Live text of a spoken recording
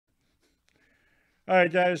All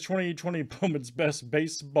right, guys, 2020 Bowman's Best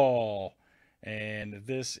Baseball. And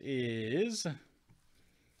this is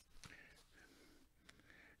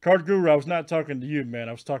Card Guru. I was not talking to you, man.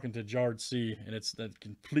 I was talking to Jard C, and it's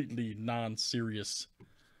completely non serious.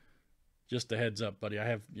 Just a heads up, buddy. I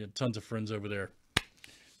have tons of friends over there.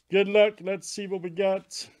 Good luck. Let's see what we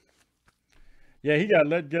got. Yeah, he got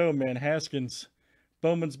let go, man. Haskins.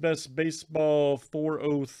 Bowman's Best Baseball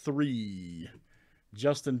 403.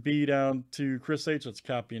 Justin B down to Chris H. Let's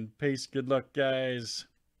copy and paste. Good luck, guys.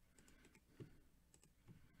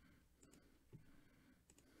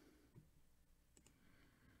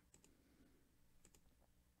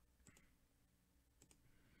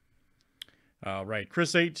 All right,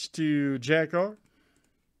 Chris H to Jack R.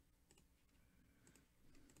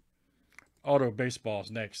 Auto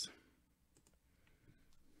Baseballs next.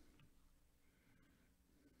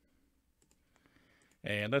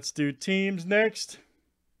 And let's do teams next.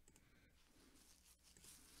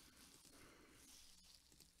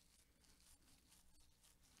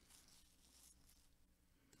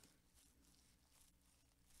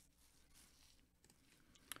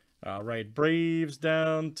 All right, Braves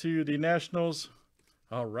down to the Nationals.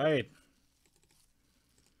 All right.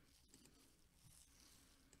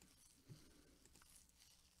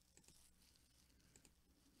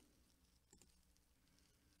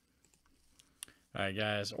 All right,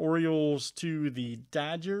 guys. Orioles to the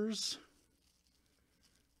Dodgers.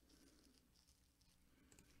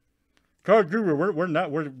 Card Guru, we're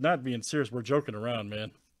not being serious. We're joking around,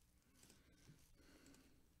 man.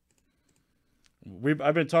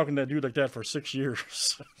 I've been talking to that dude like that for 6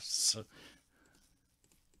 years. So,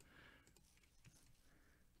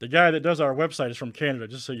 the guy that does our website is from Canada,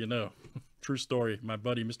 just so you know. True story. My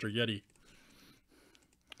buddy, Mr. Yeti.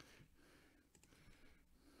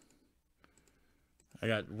 I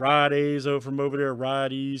got Rod Azo from over there,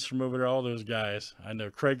 Rod Ease from over there, all those guys. I know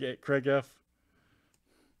Craig F.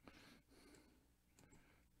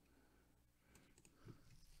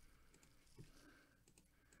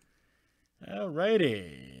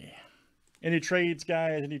 Alrighty. Any trades,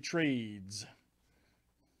 guys? Any trades?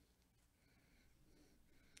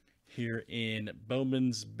 Here in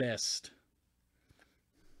Bowman's Best.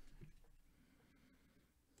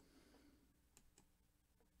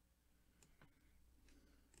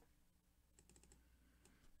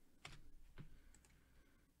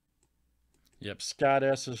 Yep, Scott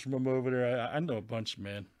S. is from over there. I know a bunch,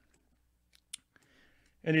 man.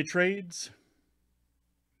 Any trades?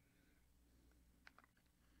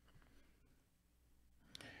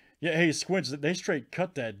 Yeah, hey, Squinch, they straight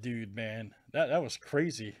cut that dude, man. That was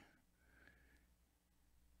crazy.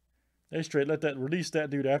 They straight release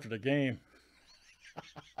that dude after the game.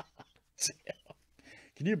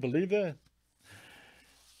 Can you believe that?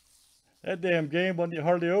 That damn game wasn't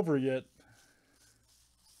hardly over yet.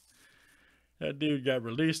 That dude got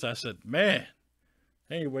released. I said, man,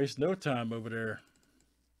 they ain't waste no time over there.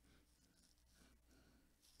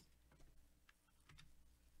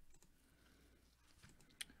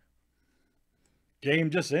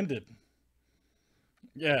 Game just ended.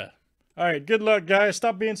 Yeah. All right, good luck, guys.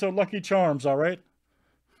 Stop being so Lucky Charms, all right?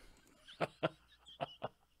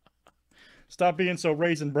 Stop being so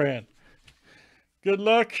Raisin Bran. Good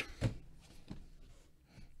luck.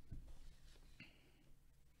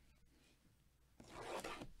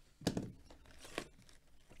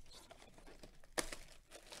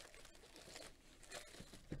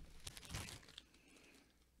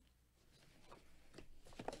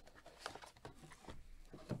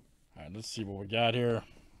 All right, let's see what we got here.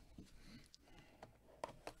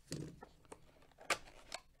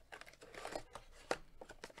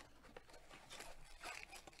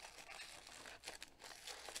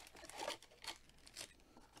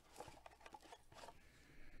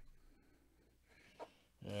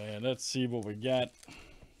 And let's see what we got.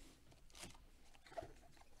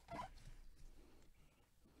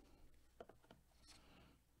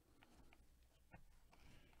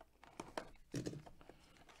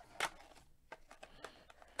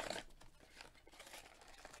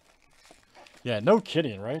 Yeah, no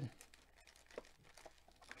kidding, right?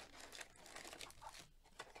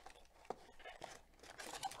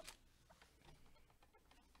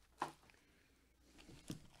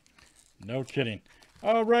 No kidding.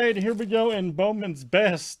 All right, here we go in Bowman's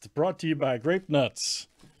Best, brought to you by Grape Nuts.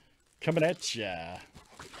 Coming at ya.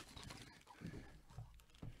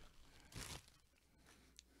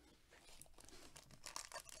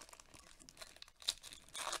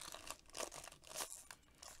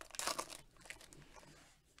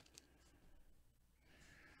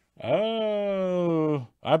 Oh,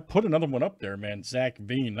 I put another one up there, man. Zach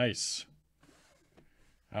V, nice.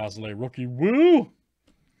 Osley rookie. Woo!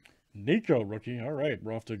 Nico rookie. All right,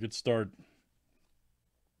 we're off to a good start.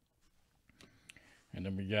 And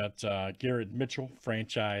then we got Garrett Mitchell,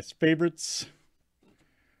 franchise favorites.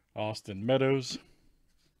 Austin Meadows.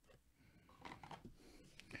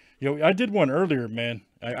 Yo, I did one earlier, man.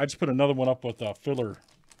 I just put another one up with filler.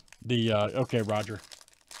 The okay, Roger.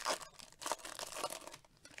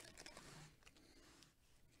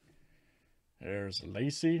 There's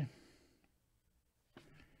Lacey.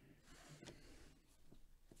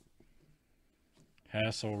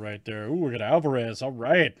 Hassel right there. Ooh, we got Alvarez. All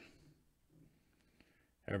right.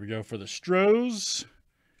 There we go for the Stros.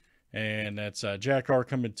 And that's Jack R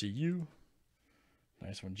coming to you.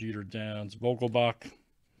 Nice one. Jeter Downs. Vogelbach.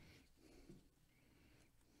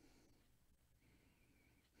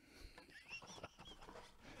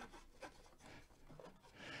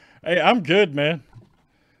 Hey, I'm good, man.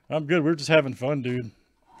 I'm good. We're just having fun, dude.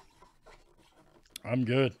 I'm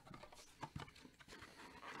good.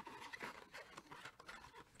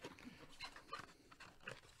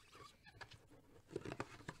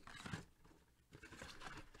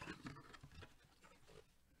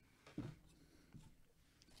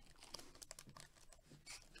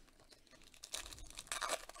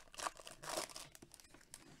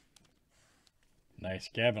 Nice.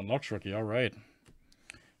 Gavin Lux rookie. All right.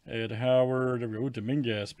 Ed Howard. Ooh,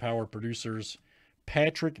 Dominguez. Power producers.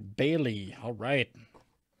 Patrick Bailey. All right.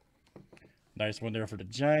 Nice one there for the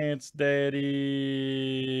Giants. That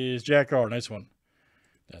is Jack R. Nice one.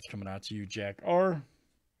 That's coming out to you, Jack R.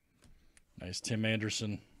 Nice Tim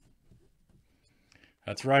Anderson.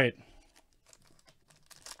 That's right.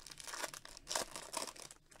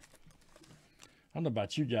 I don't know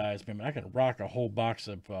about you guys, man. I could rock a whole box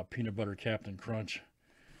of peanut butter Captain Crunch.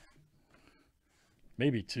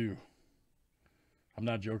 Maybe two. I'm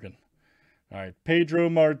not joking. All right, Pedro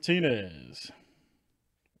Martinez.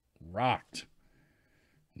 Rocked.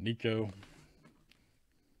 Nico.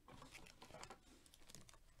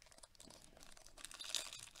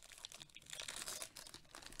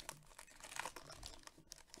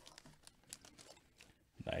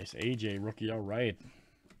 Nice AJ rookie. All right.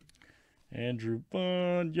 Andrew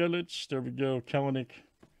Bond, Yelich. There we go. Kelenic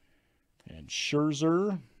and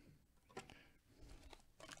Scherzer.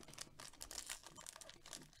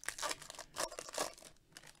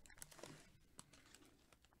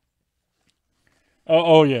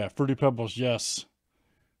 Oh yeah, Fruity Pebbles, yes.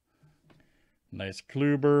 Nice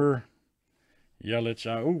Kluber. Yelich.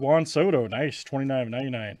 Ooh, Juan Soto, nice,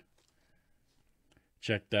 $29.99.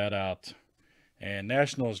 Check that out. And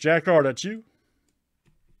Nationals, Jack R, that's you.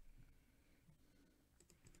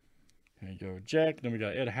 There you go, Jack. Then we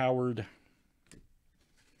got Ed Howard.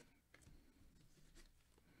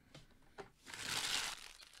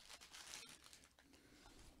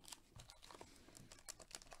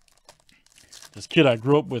 This kid I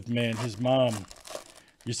grew up with, man, his mom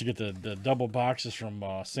used to get the double boxes from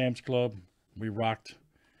Sam's Club. We rocked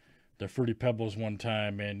the Fruity Pebbles one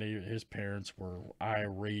time, man. His parents were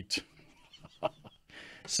irate.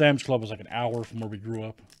 Sam's Club was like an hour from where we grew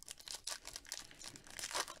up.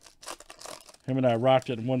 Him and I rocked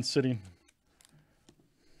it in one sitting.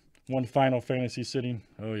 One Final Fantasy sitting.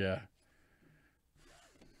 Oh, yeah.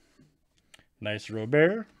 Nice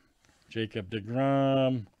Robert. Jacob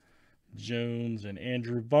deGrom. Jones and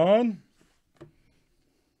Andrew Vaughn.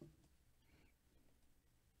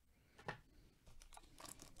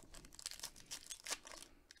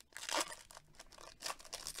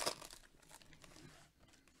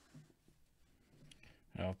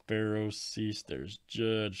 Alfaro Cease. There's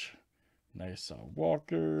Judge. Nice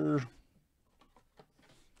Walker.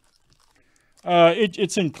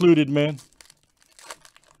 It's included, man.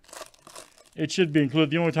 It should be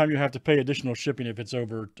included. The only time you have to pay additional shipping if it's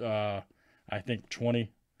over, I think, 20.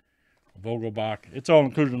 Vogelbach. It's all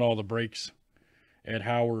included in all the breaks. Ed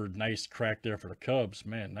Howard, nice crack there for the Cubs.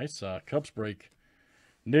 Man, nice Cubs break.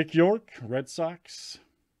 Nick York, Red Sox.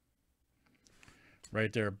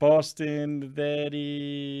 Right there, Boston. That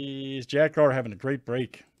is Jack R having a great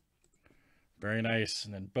break. Very nice.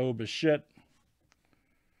 And then Bo Bichette.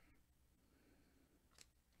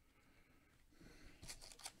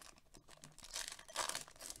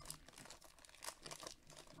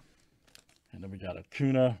 And then we got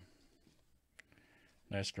Acuna.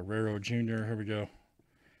 Nice Guerrero Jr. Here we go.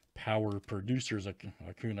 Power producers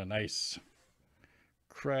Acuna. Nice.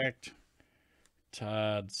 Cracked.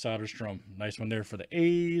 Todd Soderstrom. Nice one there for the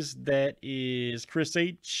A's. That is Chris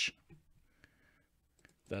H.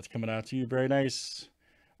 That's coming out to you. Very nice.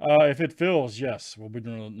 If it fills, yes. We'll be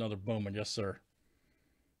doing another Bowman. Yes, sir.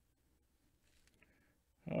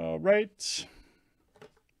 All right.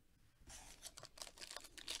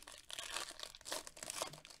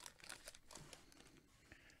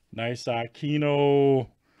 Nice Aquino.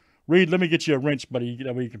 Reed, let me get you a wrench, buddy.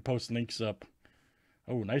 That way you can post links up.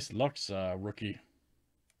 Oh, nice Lux rookie.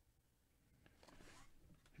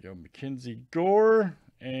 Yo, Mackenzie Gore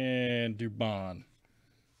and Dubon.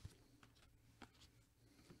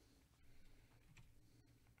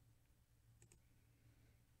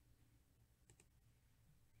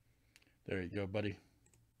 There you go, buddy.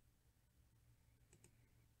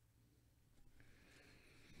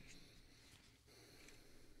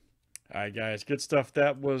 All right, guys, good stuff.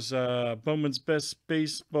 That was Bowman's Best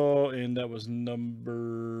Baseball, and that was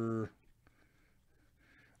number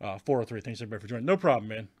 403. Thanks, everybody, for joining. No problem,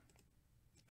 man.